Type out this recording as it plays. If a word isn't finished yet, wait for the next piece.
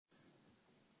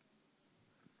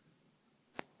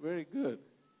Very good.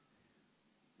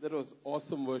 That was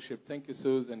awesome worship. Thank you,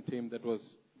 Suze and team. That was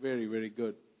very, very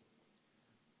good.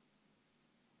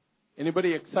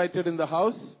 Anybody excited in the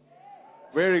house?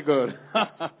 Very good.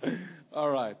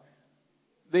 All right.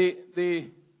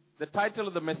 The title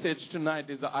of the message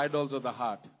tonight is The Idols of the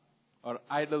Heart, or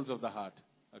Idols of the Heart.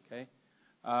 Okay?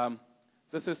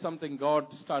 This is something God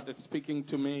started speaking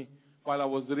to me while I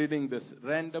was reading this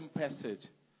random passage.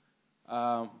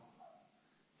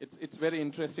 It's very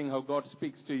interesting how God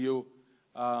speaks to you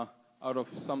out of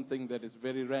something that is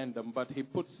very random, but He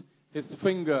puts His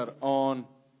finger on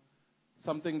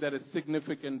something that is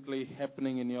significantly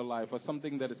happening in your life, or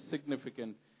something that is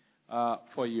significant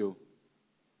for you.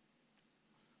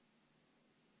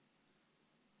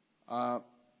 1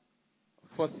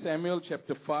 Samuel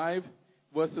chapter 5,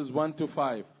 verses 1 to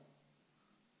 5.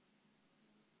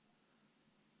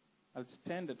 I'll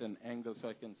stand at an angle so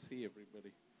I can see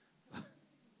everybody.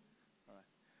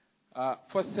 All right.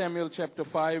 1 Samuel chapter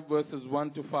 5, verses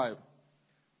 1 to 5.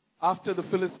 After the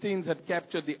Philistines had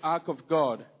captured the ark of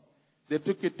God, they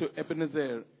took it to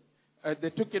Ebenezer. They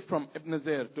took it from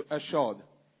Ebenezer to Ashdod,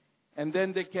 and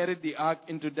then they carried the ark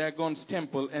into Dagon's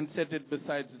temple and set it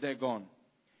beside Dagon.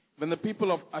 When the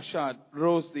people of Ashdod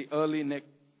rose early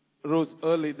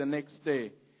the next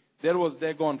day, there was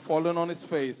Dagon fallen on his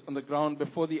face on the ground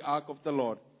before the ark of the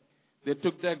Lord. They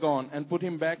took Dagon and put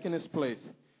him back in his place.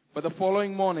 But the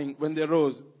following morning, when they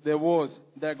rose, there was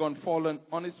Dagon fallen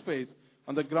on his face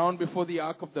on the ground before the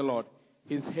ark of the Lord.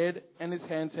 His head and his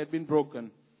hands had been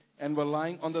broken and were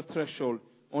lying on the threshold.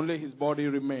 Only his body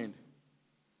remained.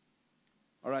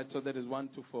 All right, so that is 1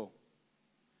 to 4.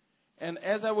 And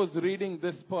as I was reading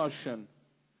this portion,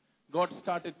 God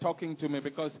started talking to me,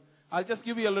 because I'll just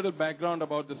give you a little background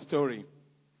about the story.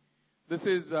 This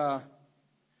is a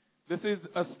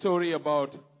story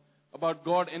about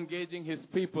God engaging His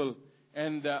people,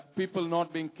 and people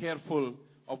not being careful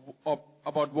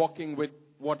about walking with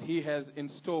what He has in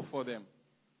store for them.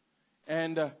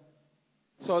 And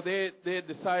so they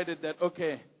decided that,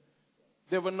 okay,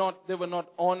 they were not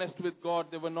honest with God,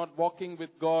 they were not walking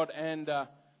with God, and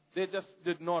they just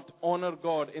did not honor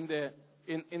God in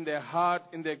their heart,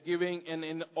 in their giving, and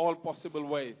in all possible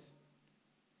ways.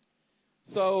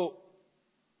 So,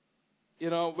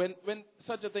 when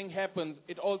such a thing happens,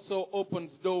 it also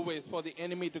opens doorways for the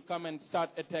enemy to come and start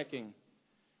attacking.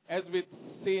 As we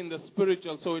see in the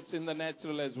spiritual, so it's in the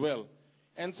natural as well.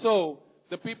 And so,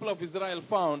 the people of Israel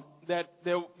found that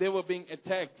they were being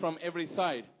attacked from every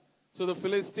side. So the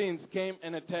Philistines came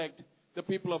and attacked the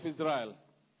people of Israel.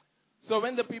 So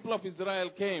when the people of Israel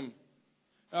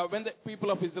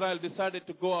decided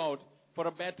to go out for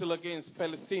a battle against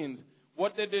Philistines,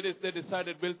 what they did is they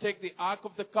decided, we'll take the Ark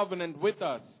of the Covenant with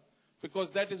us, because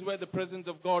that is where the presence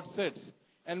of God sits.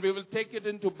 And we will take it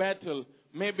into battle.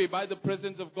 Maybe by the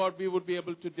presence of God we would be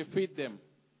able to defeat them.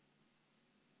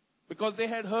 Because they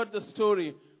had heard the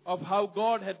story of how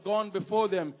God had gone before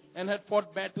them and had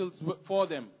fought battles for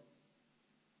them.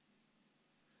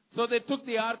 So they took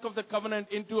the Ark of the Covenant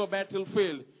into a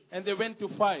battlefield and they went to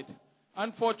fight.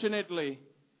 Unfortunately,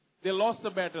 they lost the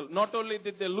battle. Not only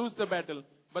did they lose the battle,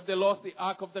 but they lost the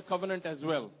Ark of the Covenant as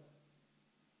well.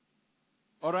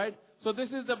 All right? So this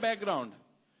is the background.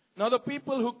 Now the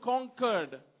people who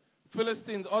conquered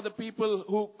Philistines, or the people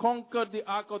who conquered the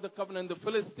Ark of the Covenant, the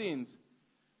Philistines,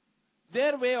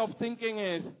 their way of thinking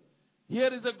is,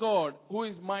 here is a God who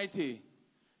is mighty.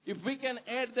 If we can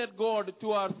add that God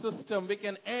to our system, we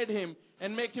can add Him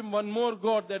and make Him one more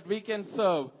God that we can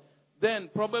serve, then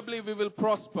probably we will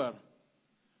prosper.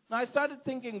 Now I started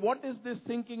thinking, what is this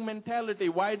thinking mentality?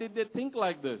 Why did they think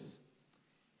like this?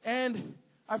 And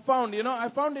I found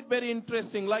it very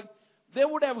interesting. Like, they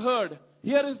would have heard,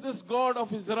 here is this God of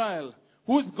Israel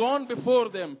who's gone before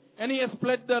them and He has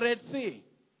split the Red Sea.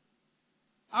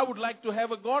 I would like to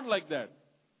have a God like that.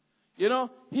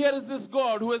 Here is this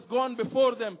God who has gone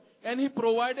before them and He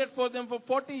provided for them for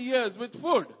 40 years with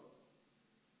food.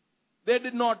 They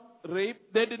did not reap,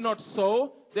 they did not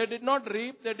sow, they did not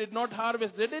reap, they did not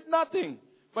harvest, they did nothing.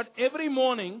 But every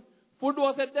morning, food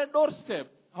was at their doorstep.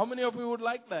 How many of you would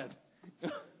like that?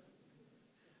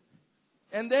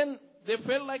 And then they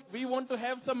felt like, we want to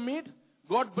have some meat.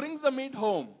 God brings the meat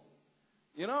home.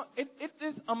 It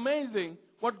is amazing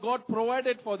what God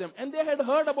provided for them. And they had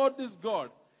heard about this God.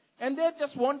 And they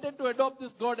just wanted to adopt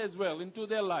this God as well into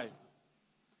their life.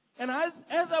 And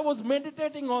as I was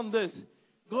meditating on this,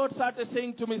 God started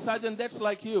saying to me, Sergeant, that's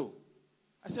like you.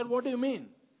 I said, what do you mean?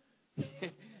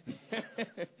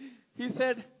 He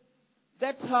said,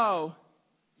 that's how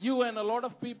you and a lot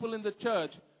of people in the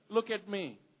church look at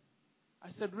me. I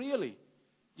said, really?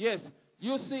 Yes,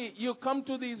 You see, you come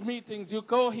to these meetings, you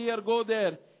go here, go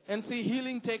there, and see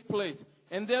healing take place.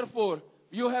 And therefore,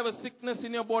 you have a sickness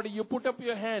in your body. You put up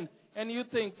your hand and you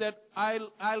think that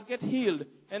I'll get healed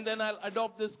and then I'll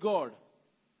adopt this God.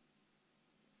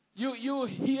 You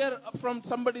hear from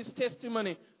somebody's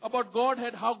testimony about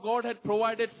how God had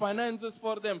provided finances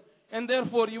for them. And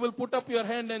therefore, you will put up your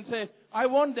hand and say, I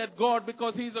want that God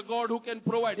because He's a God who can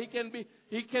provide.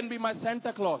 He can be my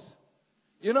Santa Claus.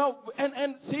 You know,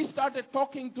 and she started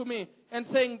talking to me and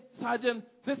saying, Sergeant,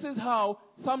 this is how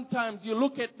sometimes you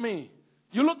look at me.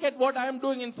 You look at what I am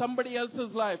doing in somebody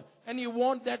else's life, and you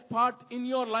want that part in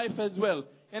your life as well.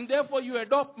 And therefore, you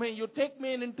adopt me, you take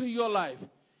me into your life.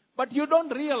 But you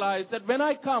don't realize that when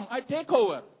I come, I take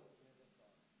over.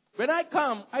 When I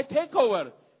come, I take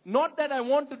over. Not that I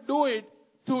want to do it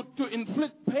to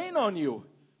inflict pain on you,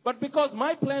 but because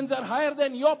my plans are higher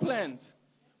than your plans.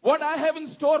 What I have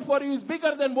in store for you is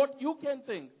bigger than what you can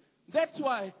think. That's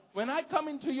why when I come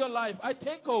into your life, I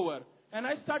take over and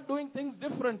I start doing things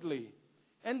differently.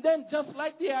 And then just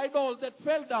like the idols that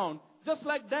fell down, just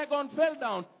like Dagon fell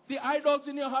down, the idols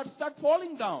in your heart start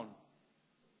falling down.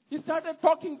 He started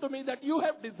talking to me that you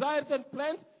have desires and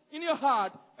plans in your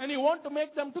heart and you want to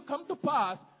make them to come to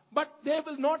pass, but they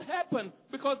will not happen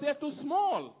because they are too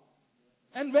small.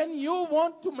 And when you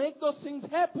want to make those things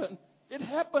happen, it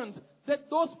happens that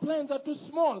those plans are too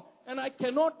small and I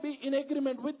cannot be in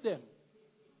agreement with them.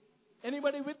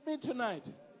 Anybody with me tonight?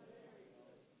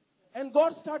 And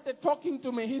God started talking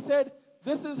to me. He said,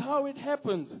 this is how it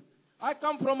happens. I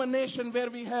come from a nation where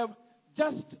we have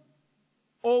just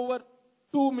over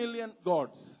 2 million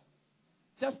gods.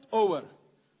 Just over.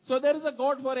 So there is a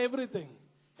God for everything.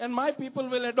 And my people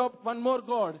will adopt one more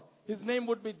God. His name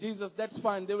would be Jesus. That's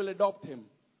fine. They will adopt Him.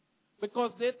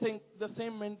 Because they think the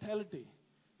same mentality.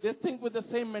 They think with the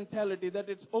same mentality that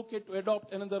it's okay to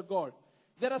adopt another God.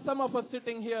 There are some of us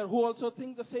sitting here who also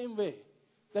think the same way.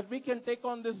 That we can take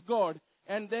on this God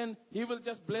and then He will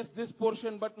just bless this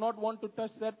portion but not want to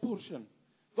touch that portion.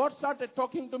 God started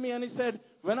talking to me and He said,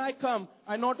 when I come,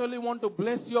 I not only want to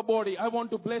bless your body, I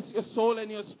want to bless your soul and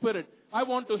your spirit. I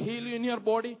want to heal you in your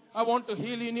body. I want to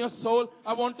heal you in your soul.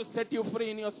 I want to set you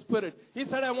free in your spirit. He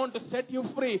said, I want to set you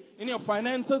free in your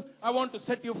finances. I want to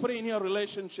set you free in your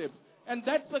relationships. And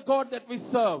that's the God that we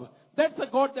serve. That's the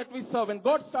God that we serve. And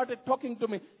God started talking to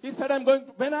me. He said,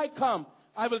 when I come,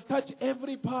 I will touch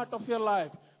every part of your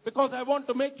life. Because I want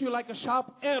to make you like a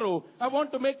sharp arrow. I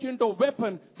want to make you into a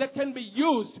weapon that can be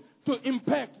used to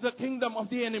impact the kingdom of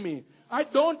the enemy. I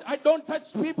don't touch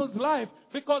people's life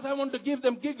because I want to give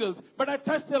them giggles. But I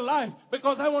touch their life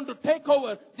because I want to take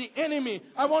over the enemy.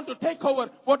 I want to take over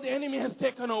what the enemy has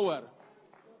taken over.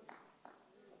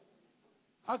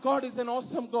 Our God is an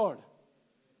awesome God.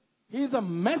 He is a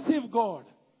massive God.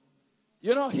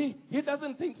 You know, He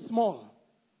doesn't think small.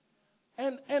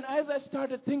 And as I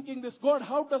started thinking this, God,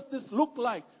 how does this look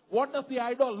like? What does the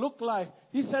idol look like?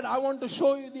 He said, I want to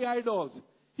show you the idols.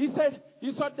 He said,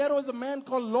 you saw there was a man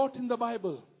called Lot in the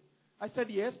Bible. I said,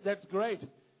 yes, that's great.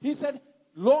 He said,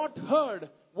 Lot heard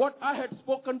what I had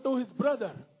spoken to his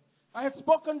brother. I had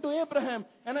spoken to Abraham,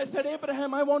 and I said,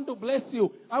 Abraham, I want to bless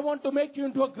you. I want to make you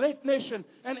into a great nation,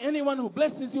 and anyone who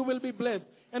blesses you will be blessed.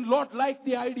 And Lot liked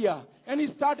the idea, and he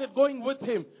started going with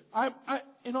him. I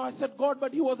said, God,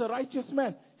 but he was a righteous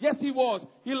man. Yes, he was.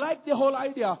 He liked the whole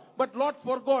idea, but Lot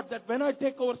forgot that when I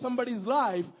take over somebody's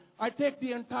life, I take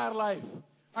the entire life.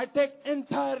 I take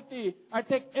entirety. I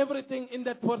take everything in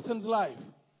that person's life.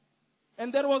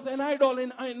 And there was an idol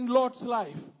in Lot's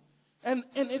life. And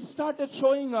it started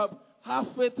showing up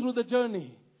halfway through the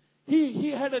journey.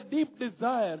 He had a deep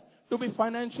desire to be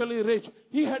financially rich.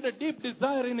 He had a deep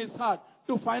desire in his heart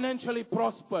to financially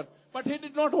prosper. But he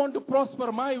did not want to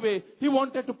prosper my way. He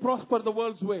wanted to prosper the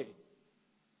world's way.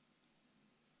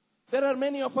 There are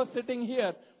many of us sitting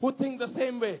here who think the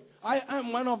same way. I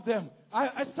am one of them.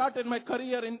 I started my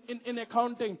career in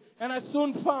accounting, and I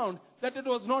soon found that it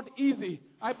was not easy.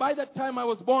 By that time I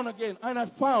was born again, and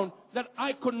I found that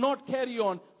I could not carry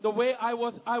on the way I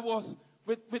was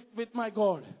with my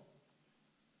God.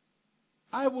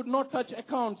 I would not touch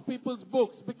accounts, people's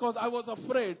books, because I was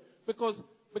afraid, because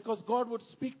God would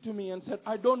speak to me and said,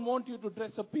 I don't want you to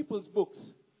dress up people's books.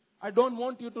 I don't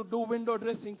want you to do window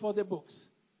dressing for their books.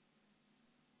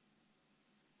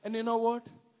 And you know what?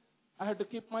 I had to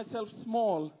keep myself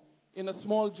small in a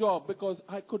small job because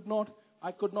I could not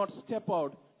step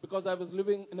out because I was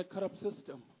living in a corrupt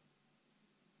system.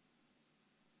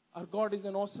 Our God is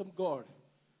an awesome God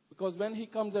because when He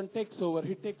comes and takes over,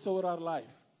 He takes over our life.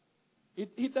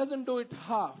 He doesn't do it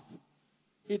half.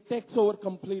 He takes over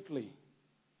completely.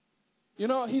 You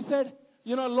know, He said,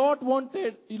 Lord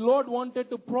wanted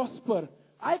to prosper.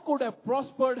 I could have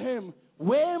prospered him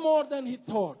way more than he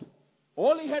thought.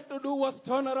 All he had to do was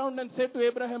turn around and say to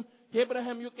Abraham,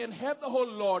 Abraham, you can have the whole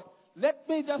lot. Let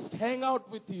me just hang out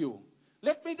with you.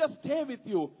 Let me just stay with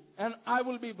you, and I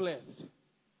will be blessed.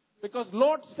 Because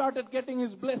Lot started getting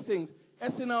his blessings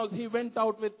as soon as he went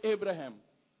out with Abraham.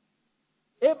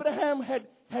 Abraham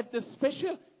had this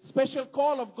special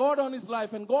call of God on his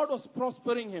life, and God was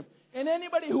prospering him. And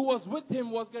anybody who was with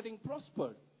him was getting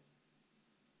prospered.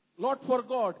 Lot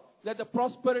forgot that the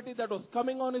prosperity that was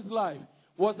coming on his life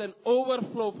was an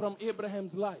overflow from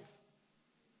Abraham's life.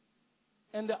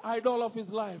 And the idol of his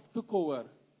life took over,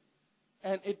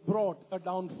 and it brought a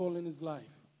downfall in his life.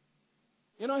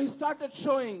 He started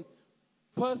showing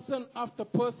person after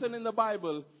person in the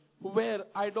Bible where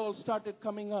idols started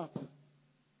coming up.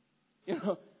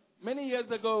 Many years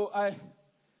ago,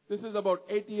 this is about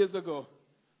 8 years ago,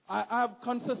 I've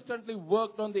consistently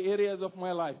worked on the areas of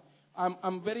my life.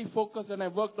 I'm very focused, and I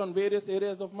worked on various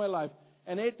areas of my life.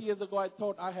 And 8 years ago, I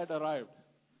thought I had arrived.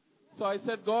 So I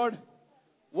said, God,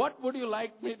 what would you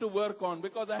like me to work on?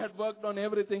 Because I had worked on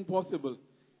everything possible.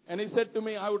 And he said to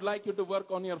me, I would like you to work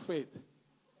on your faith.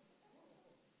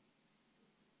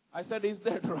 I said, is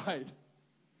that right?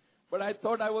 But I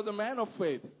thought I was a man of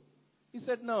faith. He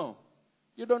said, no,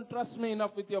 you don't trust me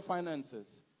enough with your finances.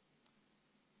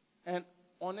 And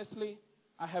honestly,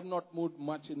 I have not moved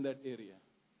much in that area.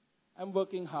 I'm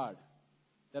working hard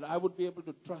that I would be able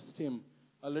to trust him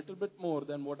a little bit more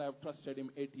than what I've trusted him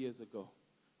 8 years ago.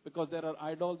 Because there are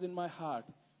idols in my heart,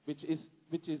 which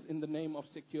is in the name of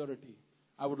security.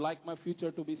 I would like my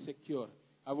future to be secure.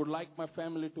 I would like my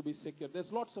family to be secure.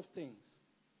 There's lots of things.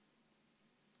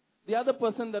 The other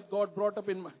person that God brought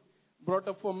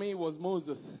up for me was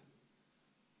Moses.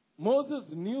 Moses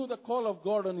knew the call of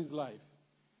God on his life.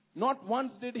 Not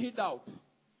once did he doubt.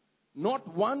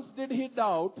 Not once did he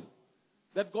doubt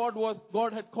that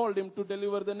God had called him to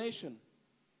deliver the nation.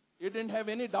 He didn't have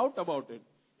any doubt about it.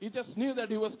 He just knew that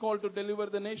he was called to deliver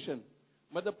the nation.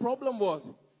 But the problem was,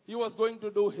 he was going to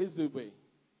do his way.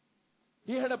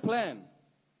 He had a plan.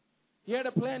 He had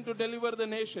a plan to deliver the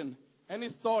nation. And he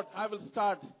thought, I will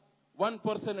start one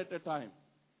person at a time.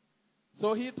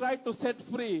 So he tried to set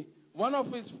free one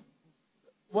of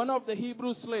the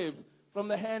Hebrew slaves from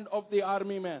the hand of the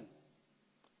army man.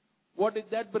 What did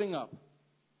that bring up?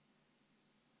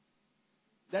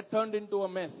 That turned into a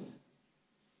mess.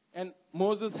 And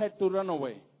Moses had to run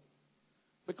away.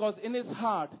 Because in his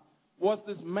heart was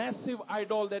this massive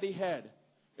idol that he had.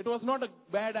 It was not a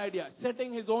bad idea.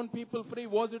 Setting his own people free,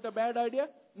 was it a bad idea?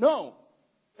 No.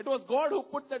 It was God who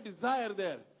put the desire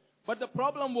there. But the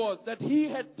problem was that he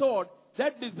had thought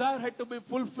that desire had to be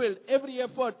fulfilled. Every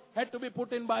effort had to be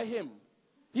put in by him.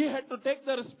 He had to take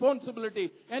the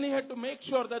responsibility, and he had to make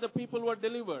sure that the people were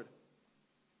delivered.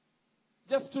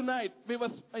 Just tonight, we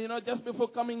was, just before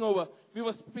coming over, we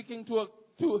were speaking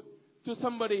to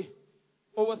somebody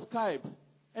over Skype,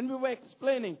 and we were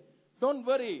explaining, don't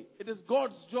worry, it is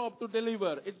God's job to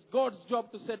deliver. It's God's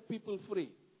job to set people free.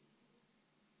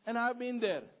 And I've been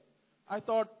there. I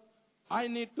thought, I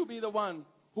need to be the one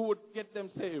who would get them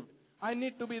saved. I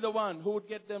need to be the one who would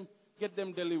get them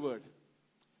delivered.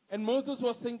 And Moses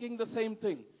was thinking the same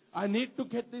thing. I need to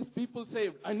get these people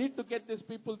saved. I need to get these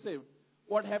people saved.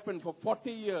 What happened? For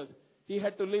 40 years, he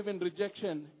had to live in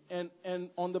rejection and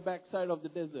on the backside of the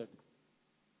desert.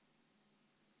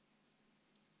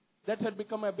 That had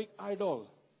become a big idol.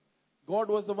 God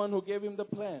was the one who gave him the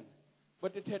plan.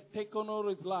 But it had taken over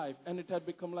his life, and it had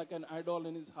become like an idol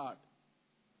in his heart.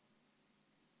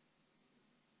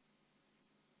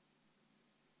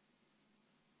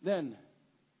 Then,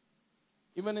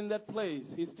 even in that place,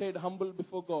 he stayed humble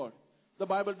before God. The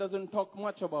Bible doesn't talk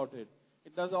much about it.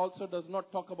 It also does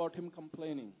not talk about him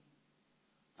complaining.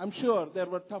 I'm sure there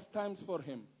were tough times for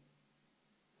him.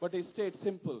 But he stayed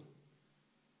simple.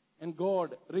 And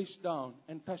God reached down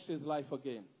and touched his life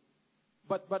again.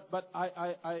 But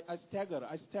I stagger.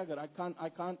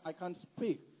 I can't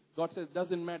speak. God says,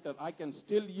 doesn't matter. I can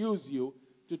still use you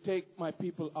to take my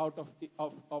people out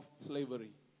of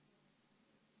slavery.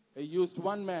 He used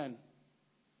one man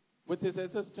with his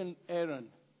assistant Aaron,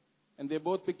 and they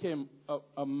both became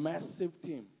a massive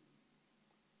team.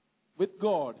 With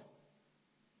God,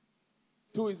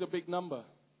 2 is a big number.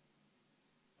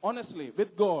 Honestly,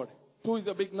 with God, 2 is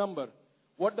a big number.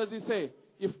 What does he say?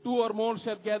 If 2 or more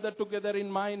shall gather together in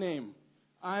my name,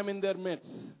 I am in their midst.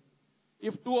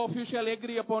 If 2 of you shall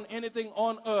agree upon anything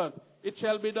on earth, it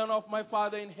shall be done of my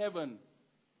Father in heaven.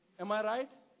 Am I right?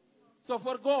 So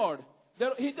for God,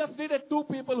 he just needed 2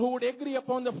 people who would agree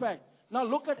upon the fact. Now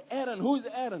look at Aaron. Who is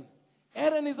Aaron?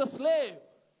 Aaron is a slave.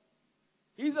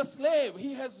 He's a slave.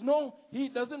 He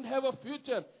doesn't have a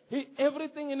future.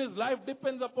 Everything in his life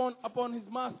depends upon his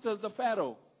masters, the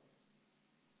Pharaoh.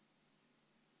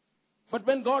 But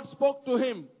when God spoke to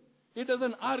him, he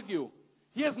doesn't argue.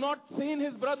 He has not seen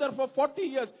his brother for 40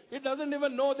 years. He doesn't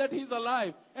even know that he's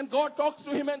alive. And God talks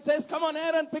to him and says, come on,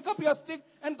 Aaron, pick up your stick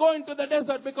and go into the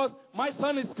desert because my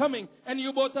son is coming and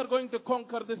you both are going to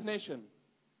conquer this nation.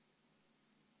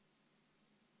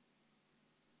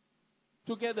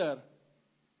 Together,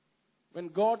 when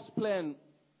God's plan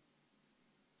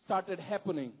started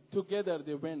happening, together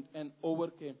they went and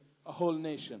overcame a whole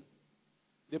nation.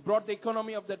 They brought the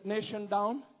economy of that nation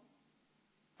down.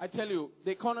 I tell you,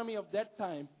 the economy of that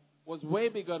time was way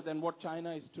bigger than what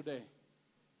China is today,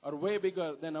 or way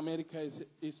bigger than America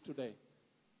is today.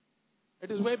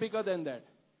 It is way bigger than that.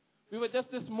 We were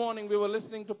just this morning, we were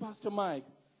listening to Pastor Mike.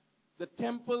 The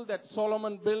temple that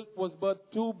Solomon built was worth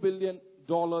 $2 billion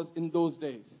in those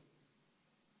days.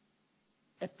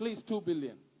 At least $2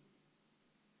 billion.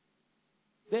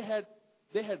 They had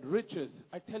riches.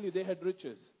 I tell you, they had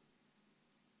riches.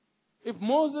 If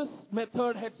Moses'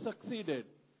 method had succeeded,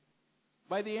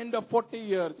 by the end of 40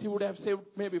 years, he would have saved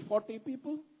maybe 40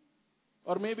 people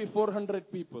or maybe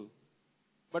 400 people.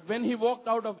 But when he walked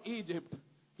out of Egypt,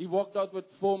 he walked out with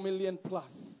 4 million plus.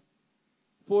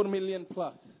 4 million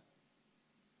plus.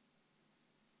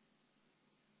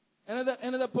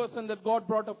 Another person that God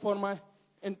brought up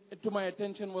to my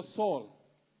attention was Saul.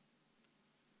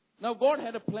 Now, God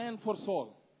had a plan for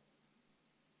Saul.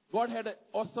 God had an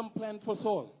awesome plan for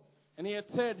Saul. And he had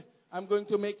said, I'm going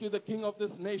to make you the king of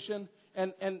this nation.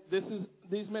 And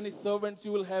these many servants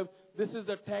you will have. This is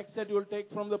the tax that you will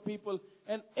take from the people.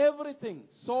 And everything.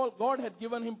 Saul, God had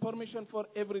given him permission for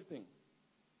everything.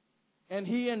 And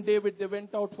he and David, they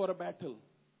went out for a battle.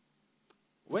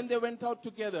 When they went out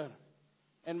together,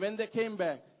 and when they came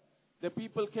back, the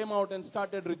people came out and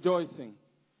started rejoicing.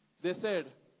 They said,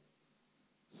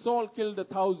 Saul killed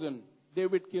 1,000,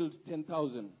 David killed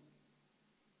 10,000.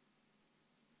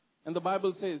 And the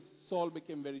Bible says Saul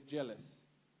became very jealous.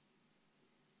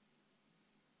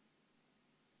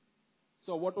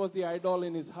 So what was the idol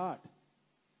in his heart?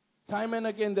 Time and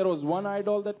again there was one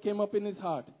idol that came up in his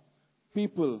heart.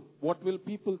 People, what will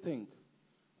people think?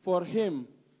 For him,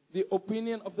 the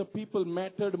opinion of the people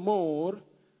mattered more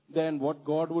than what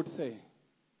God would say.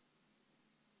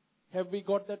 Have we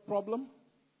got that problem?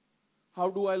 How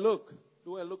do I look?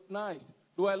 Do I look nice?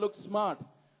 Do I look smart?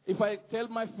 If I tell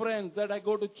my friends that I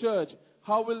go to church,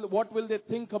 what will they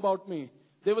think about me?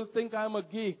 They will think I'm a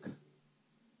geek.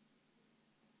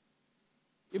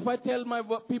 If I tell my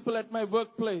people at my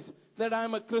workplace that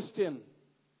I'm a Christian,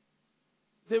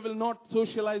 they will not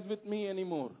socialize with me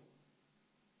anymore.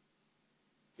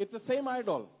 It's the same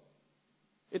idol.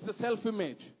 It's a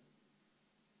self-image.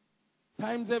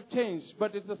 Times have changed,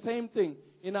 but it's the same thing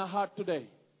in our heart today.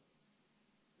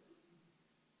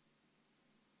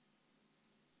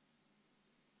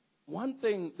 One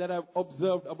thing that I've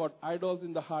observed about idols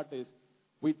in the heart is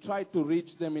we try to reach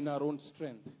them in our own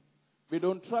strength. We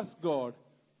don't trust God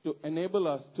to enable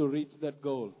us to reach that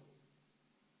goal.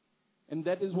 And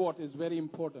that is what is very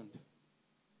important.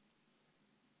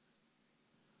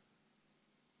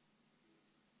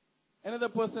 Another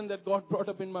person that God brought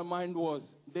up in my mind was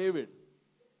David.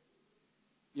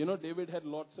 You know, David had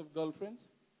lots of girlfriends,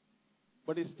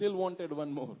 but he still wanted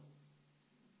one more.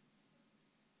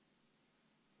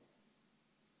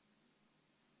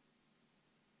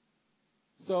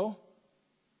 So,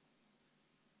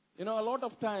 you know, a lot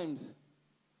of times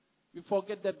we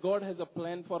forget that God has a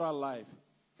plan for our life,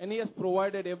 and He has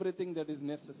provided everything that is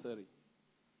necessary.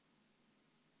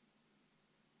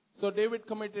 So David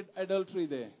committed adultery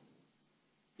there.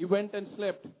 He went and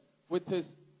slept with his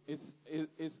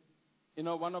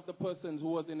one of the persons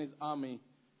who was in his army,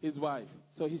 his wife.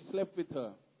 So he slept with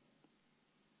her.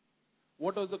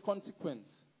 What was the consequence?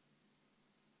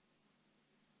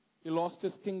 He lost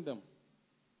his kingdom.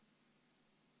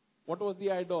 What was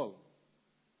the idol?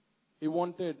 He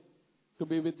wanted to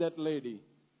be with that lady.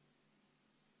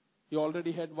 He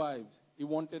already had wives. He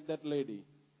wanted that lady.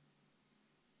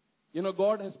 You know,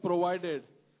 God has provided.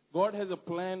 God has a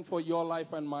plan for your life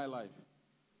and my life.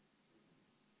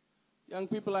 Young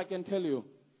people, I can tell you,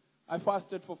 I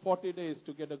fasted for 40 days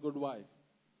to get a good wife.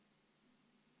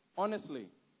 Honestly,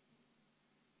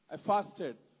 I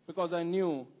fasted because I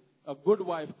knew a good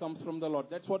wife comes from the Lord.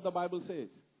 That's what the Bible says.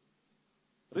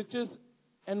 Riches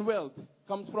and wealth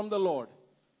comes from the Lord,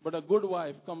 but a good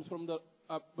wife comes from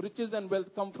riches and wealth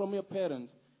come from your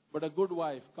parents, but a good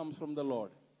wife comes from the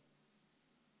Lord.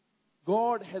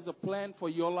 God has a plan for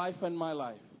your life and my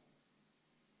life.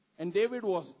 And David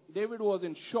was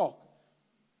in shock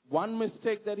One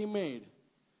mistake that he made,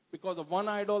 because of one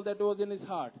idol that was in his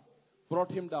heart, brought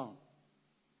him down.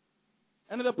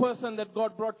 Another person that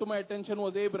God brought to my attention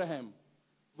was Abraham.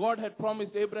 God had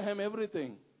promised Abraham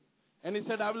everything. And he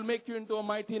said, I will make you into a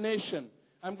mighty nation.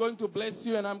 I'm going to bless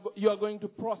you and you are going to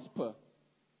prosper.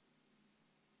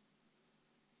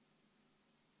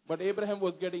 But Abraham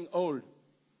was getting old.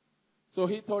 So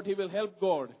he thought he will help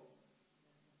God.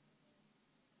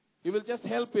 He will just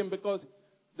help him because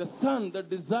the son, the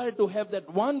desire to have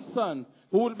that one son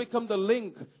who will become the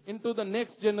link into the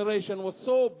next generation was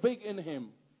so big in him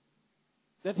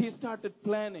that he started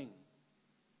planning.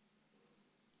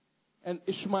 And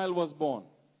Ishmael was born.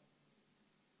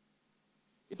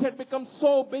 It had become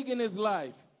so big in his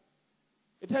life.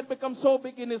 It had become so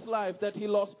big in his life that he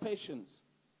lost patience.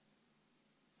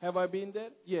 Have I been there?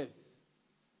 Yes.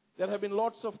 There have been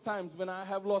lots of times when I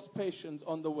have lost patience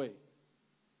on the way.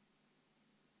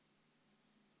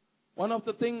 One of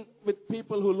the things with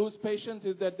people who lose patience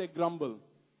is that they grumble.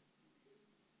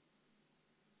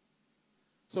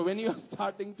 So when you are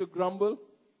starting to grumble,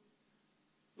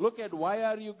 look at why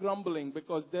are you grumbling?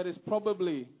 Because there is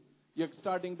probably you're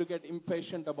starting to get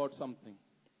impatient about something.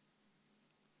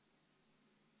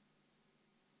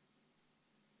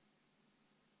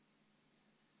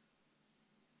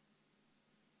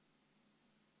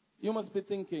 You must be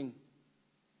thinking,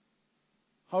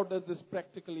 how does this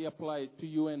practically apply to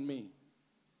you and me?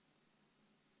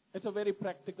 It's a very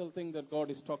practical thing that God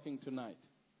is talking tonight.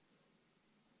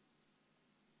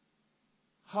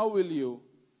 How will you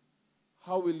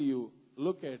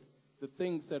look at the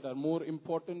things that are more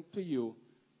important to you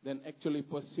than actually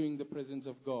pursuing the presence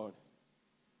of God?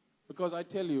 Because I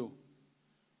tell you,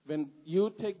 when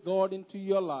you take God into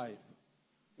your life,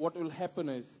 what will happen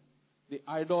is the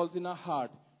idols in our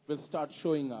heart will start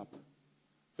showing up.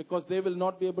 Because they will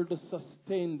not be able to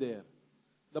sustain there.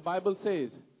 The Bible says,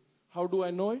 how do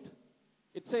I know it?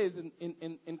 It says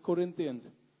in Corinthians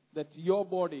that your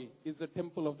body is the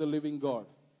temple of the living God.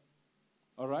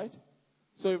 All right?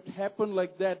 So if it happened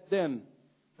like that then,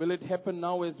 will it happen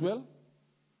now as well?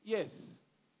 Yes.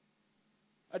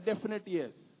 A definite yes.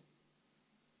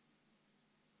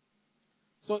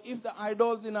 So if the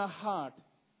idols in our heart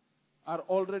are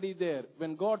already there,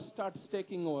 when God starts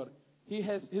taking over,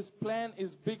 His plan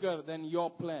is bigger than your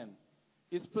plan.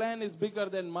 His plan is bigger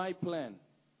than my plan.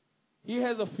 He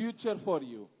has a future for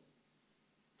you.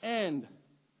 And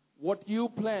what you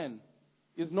plan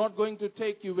is not going to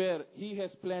take you where He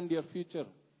has planned your future.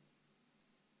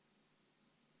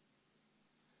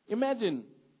 Imagine,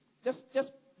 just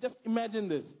imagine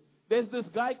this. There's this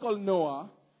guy called Noah,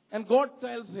 and God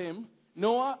tells him,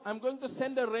 Noah, I'm going to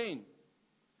send a rain.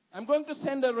 I'm going to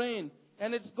send a rain.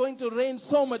 And it's going to rain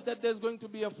so much that there's going to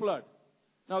be a flood.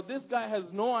 Now, this guy has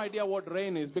no idea what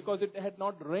rain is because it had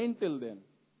not rained till then.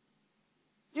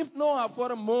 If Noah,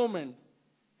 for a moment,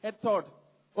 had thought,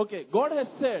 okay, God has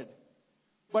said,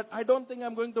 but I don't think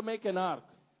I'm going to make an ark.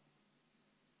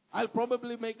 I'll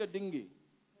probably make a dinghy.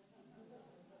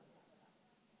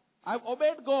 I've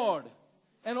obeyed God,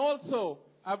 and also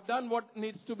I've done what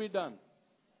needs to be done.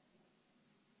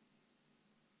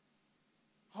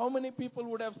 How many people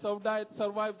would have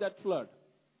survived that flood?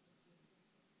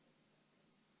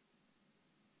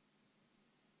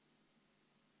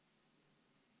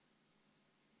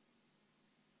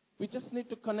 We just need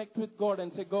to connect with God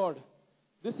and say, God,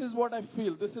 this is what I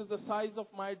feel. This is the size of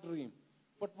my dream.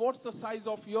 But what's the size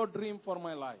of your dream for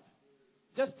my life?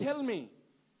 Just tell me.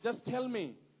 Just tell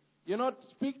me.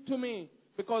 Speak to me.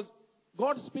 Because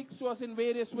God speaks to us in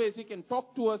various ways. He can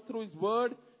talk to us through His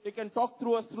Word. He can talk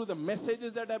to us through the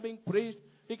messages that are being preached.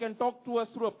 He can talk to us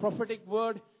through a prophetic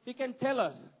word. He can tell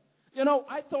us.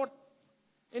 I thought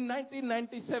in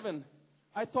 1997,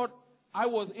 I thought I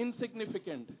was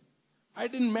insignificant. I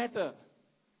didn't matter.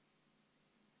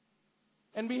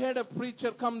 And we had a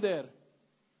preacher come there.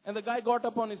 And the guy got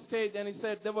up on his stage and he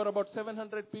said, there were about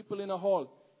 700 people in a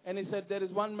hall. And he said, there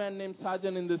is one man named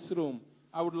Sajan in this room.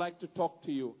 I would like to talk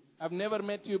to you. I've never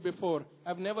met you before.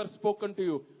 I've never spoken to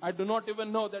you. I do not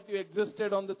even know that you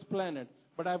existed on this planet.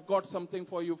 But I've got something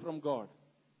for you from God.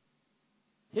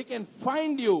 He can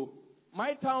find you.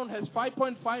 My town has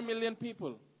 5.5 million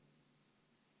people.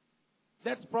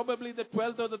 That's probably the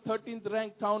 12th or the 13th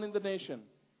ranked town in the nation.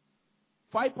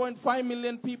 5.5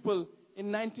 million people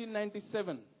in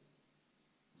 1997.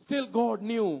 Still God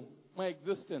knew my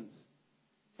existence.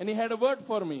 And He had a word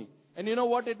for me. And you know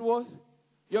what it was?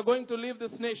 You're going to leave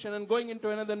this nation and going into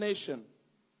another nation.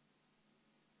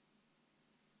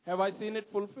 Have I seen it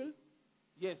fulfilled?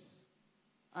 Yes.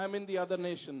 I'm in the other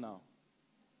nation now.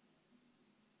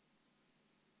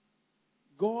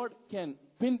 God can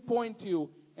pinpoint you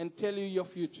and tell you your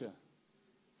future.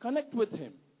 Connect with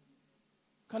Him.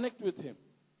 Connect with Him.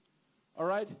 All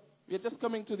right? We are just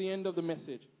coming to the end of the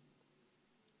message.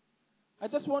 I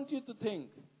just want you to think.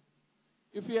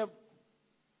 If you have,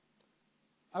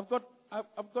 I've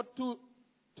got two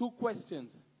questions.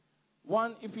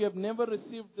 One, if you have never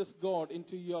received this God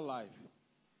into your life,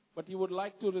 but you would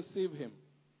like to receive Him.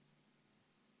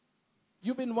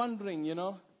 You've been wondering,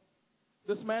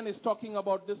 this man is talking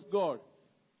about this God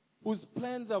whose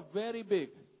plans are very big.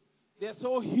 They are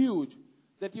so huge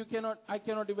that I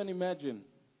cannot even imagine.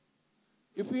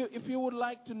 If you would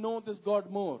like to know this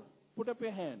God more, put up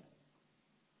your hand.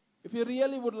 If you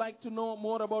really would like to know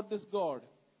more about this God,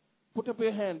 put up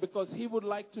your hand, because He would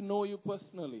like to know you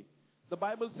personally. The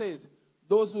Bible says,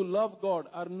 those who love God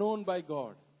are known by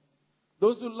God.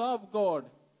 Those who love God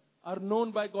are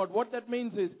known by God. What that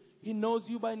means is, He knows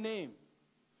you by name.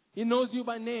 He knows you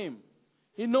by name.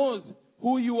 He knows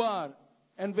who you are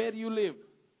and where you live.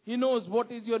 He knows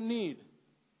what is your need.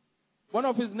 One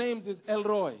of His names is El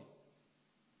Roi.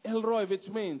 El Roi, which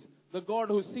means the God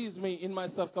who sees me in my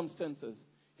circumstances,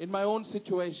 in my own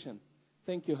situation.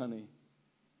 Thank you, honey.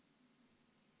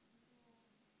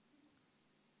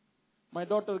 My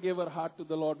daughter gave her heart to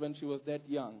the Lord when she was that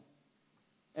young.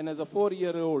 And as a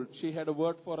 4-year-old, she had a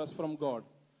word for us from God.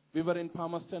 We were in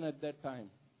Palmerston at that time.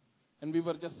 And we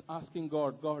were just asking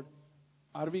God,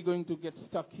 are we going to get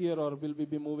stuck here or will we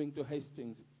be moving to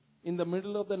Hastings? In the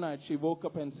middle of the night, she woke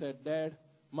up and said, Dad,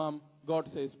 Mom, God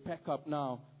says, pack up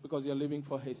now because you're leaving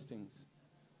for Hastings.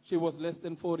 She was less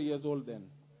than 4 years old then.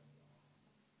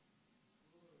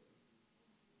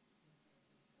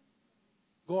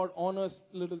 God honors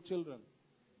little children.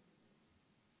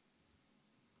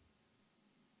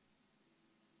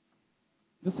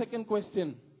 The second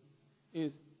question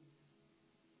is,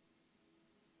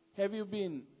 have you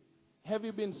been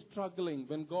struggling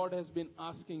when God has been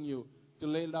asking you to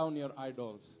lay down your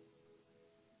idols?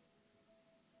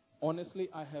 Honestly,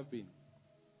 I have been.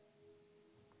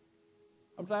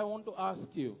 But I want to ask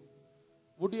you,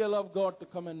 would you allow God to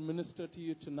come and minister to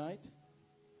you tonight?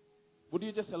 Would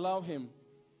you just allow Him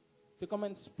to come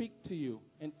and speak to you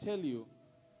and tell you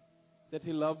that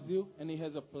He loves you and He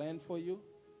has a plan for you?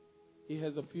 He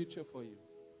has a future for you.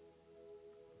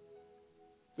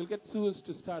 We'll get Suze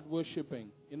to start worshiping,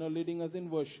 leading us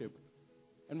in worship.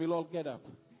 And we'll all get up.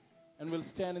 And we'll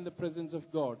stand in the presence of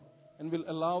God. And we'll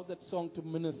allow that song to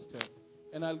minister.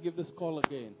 And I'll give this call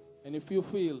again. And if you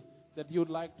feel that you'd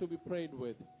like to be prayed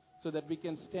with, so that we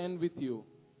can stand with you,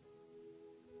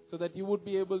 so that you would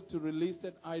be able to release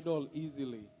that idol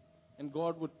easily, and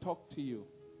God would talk to you,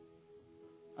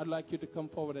 I'd like you to come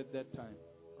forward at that time.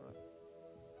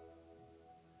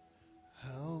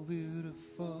 How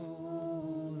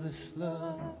beautiful this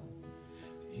love,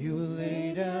 you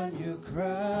lay down your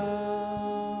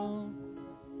crown.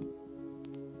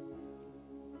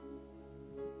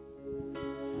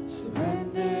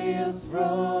 Surrender your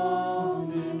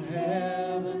throne in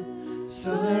heaven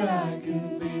so that I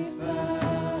can be found.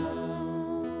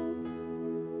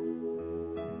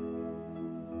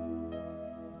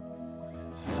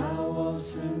 How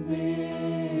awesome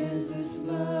is this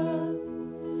love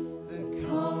that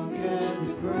conquered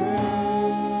the grave.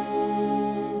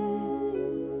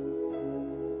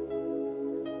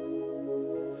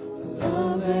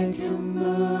 Love that can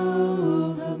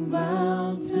move the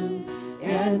mountain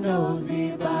and knows me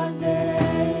by name.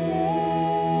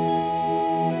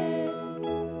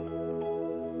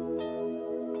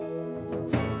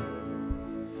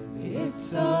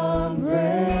 It's unbreakable.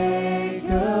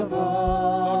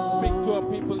 Lord, speak to our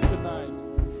people tonight.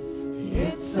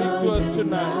 It's Speak to us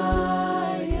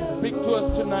tonight. Speak to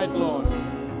us tonight, Lord.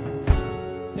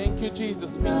 Thank you, Jesus.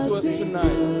 Speak to us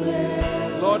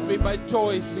tonight. Lord, we by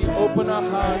choice, we open our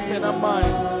hearts and our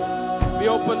minds. We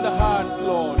open the heart,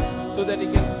 Lord, so that He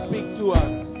can speak to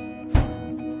us.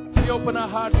 We open our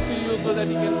hearts to you so that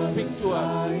He can speak to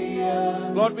us.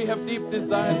 Lord, we have deep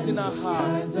desires in our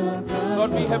hearts.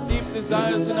 Lord, we have deep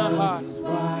desires in our hearts.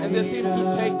 And they seem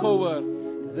to take over.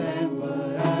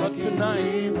 But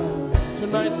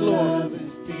tonight, Lord,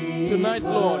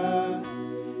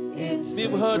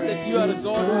 we've heard that you are a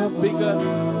God who is bigger,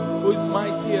 who is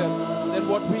mightier than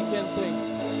what we can think.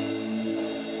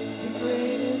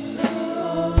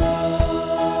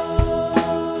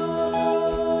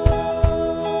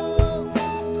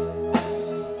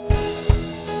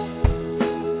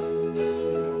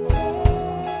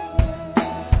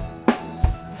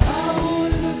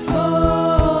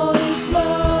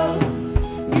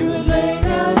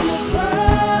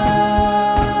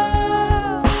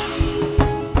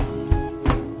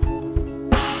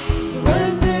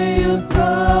 Surrender your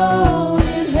throne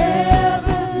in heaven.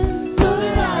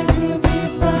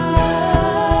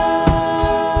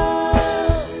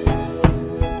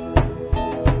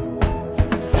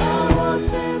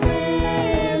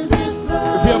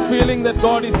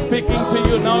 God is speaking to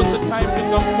you, now's the time to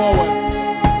come forward.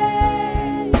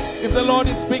 If the Lord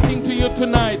is speaking to you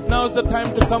tonight, now's the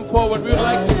time to come forward. We would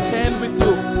like to stand with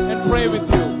you and pray with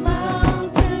you.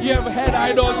 You have had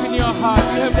idols in your heart.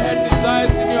 You have had desires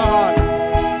in your heart.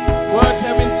 Words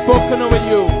have been spoken over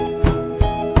you.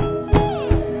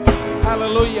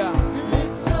 Hallelujah.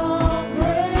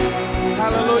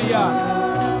 Hallelujah.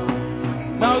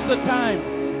 Now's the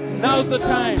time. Now's the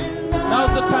time.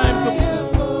 Now's the time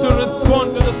to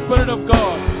respond to the Spirit of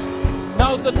God.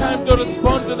 Now's the time to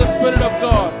respond to the Spirit of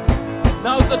God.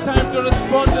 Now's the time to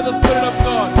respond to the Spirit of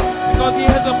God. Because He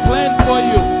has a plan for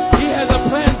you. He has a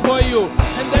plan for you.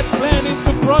 And that plan is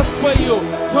to prosper you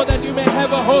so that you may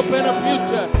have a hope and a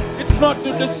future. It's not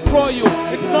to destroy you.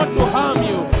 It's not to harm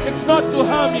you. It's not to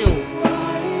harm you.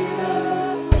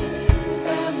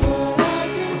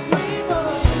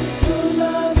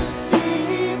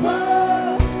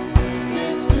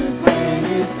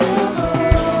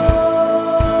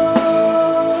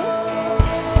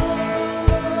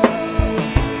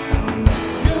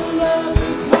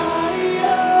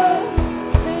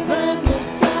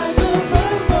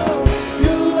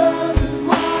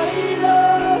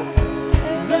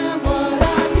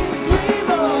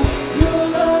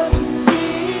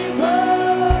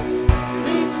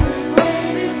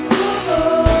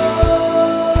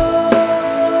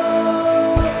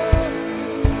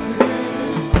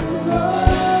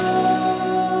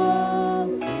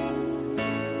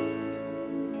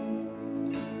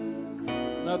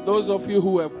 Those of you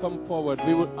who have come forward,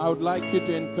 I would like you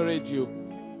to encourage you.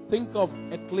 Think of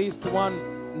at least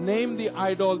one. Name the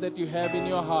idol that you have in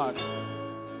your heart.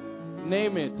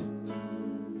 Name it.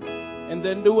 And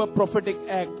then do a prophetic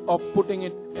act of putting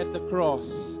it at the cross.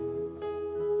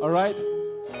 Alright?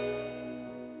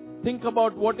 Think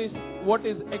about what is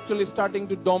actually starting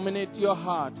to dominate your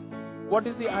heart. What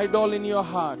is the idol in your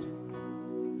heart?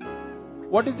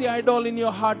 What is the idol in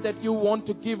your heart that you want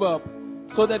to give up,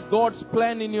 so that God's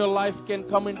plan in your life can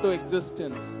come into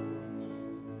existence?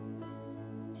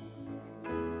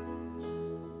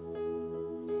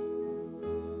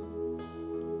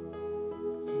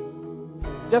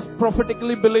 Just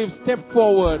prophetically believe. Step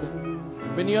forward.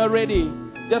 When you are ready,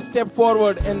 just step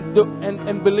forward and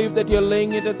believe that you're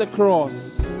laying it at the cross.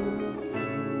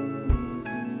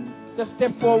 Just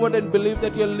step forward and believe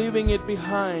that you're leaving it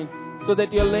behind, so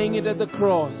that you're laying it at the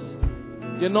cross.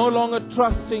 You're no longer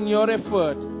trusting your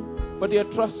effort, but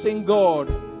you're trusting God.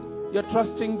 You're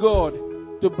trusting God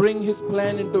to bring His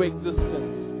plan into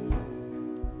existence.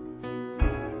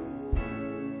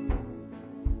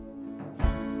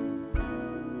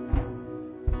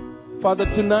 Father,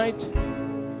 tonight,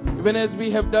 even as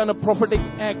we have done a prophetic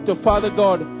act of Father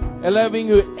God, allowing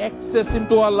you access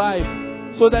into our life,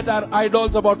 so that our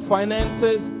idols about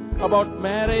finances, about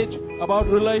marriage, about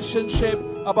relationship,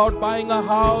 about buying a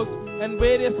house, and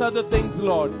various other things,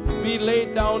 Lord, we lay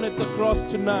it down at the cross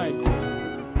tonight,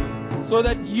 so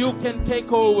that you can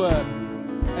take over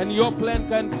and your plan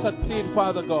can succeed,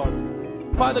 Father God.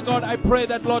 Father God, I pray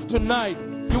that, Lord, tonight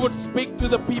you would speak to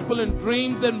the people in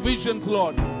dreams and visions,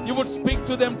 Lord. You would speak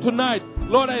to them tonight.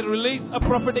 Lord, I release a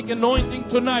prophetic anointing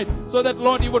tonight, so that,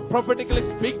 Lord, you would prophetically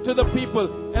speak to the people.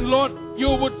 And, Lord, you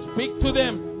would speak to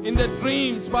them in their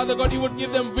dreams. Father God, you would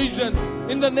give them visions.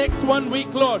 In the next 1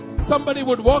 week, Lord, somebody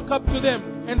would walk up to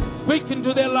them and speak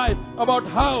into their life about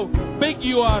how big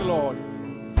you are, Lord.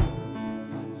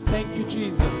 Thank you,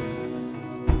 Jesus.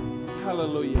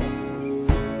 Hallelujah.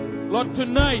 Lord,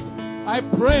 tonight, I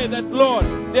pray that, Lord,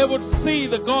 they would see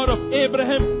the God of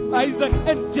Abraham, Isaac,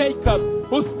 and Jacob,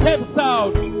 who steps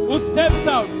out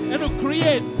and who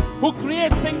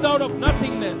creates things out of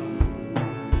nothingness.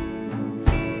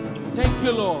 Thank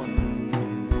you, Lord.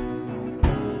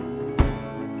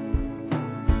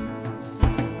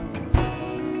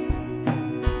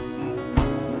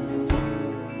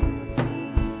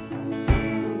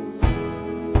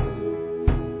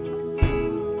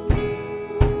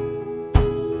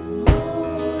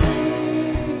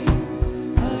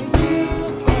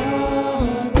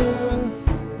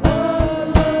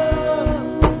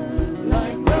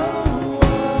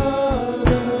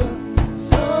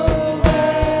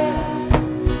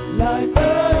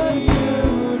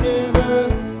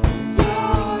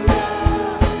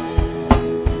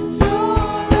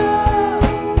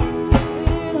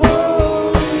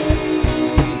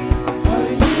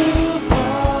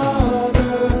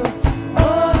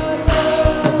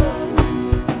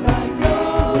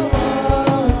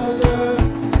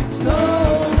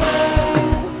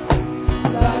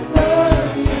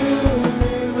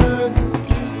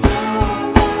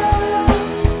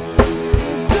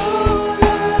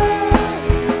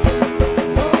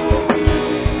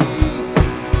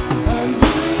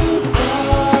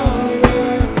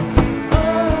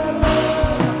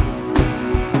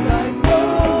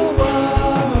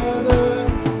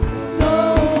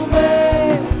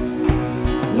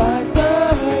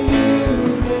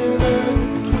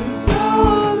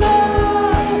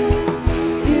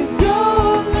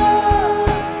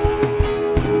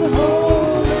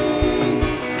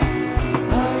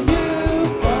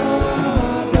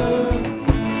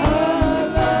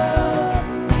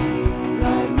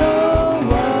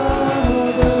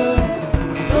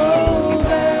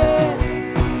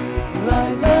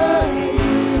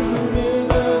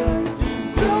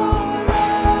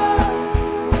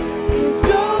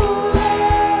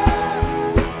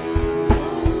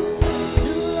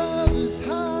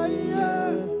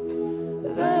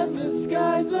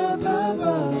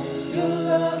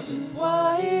 love is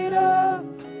wider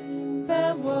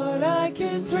than what I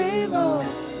can dream of.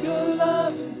 Your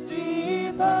love is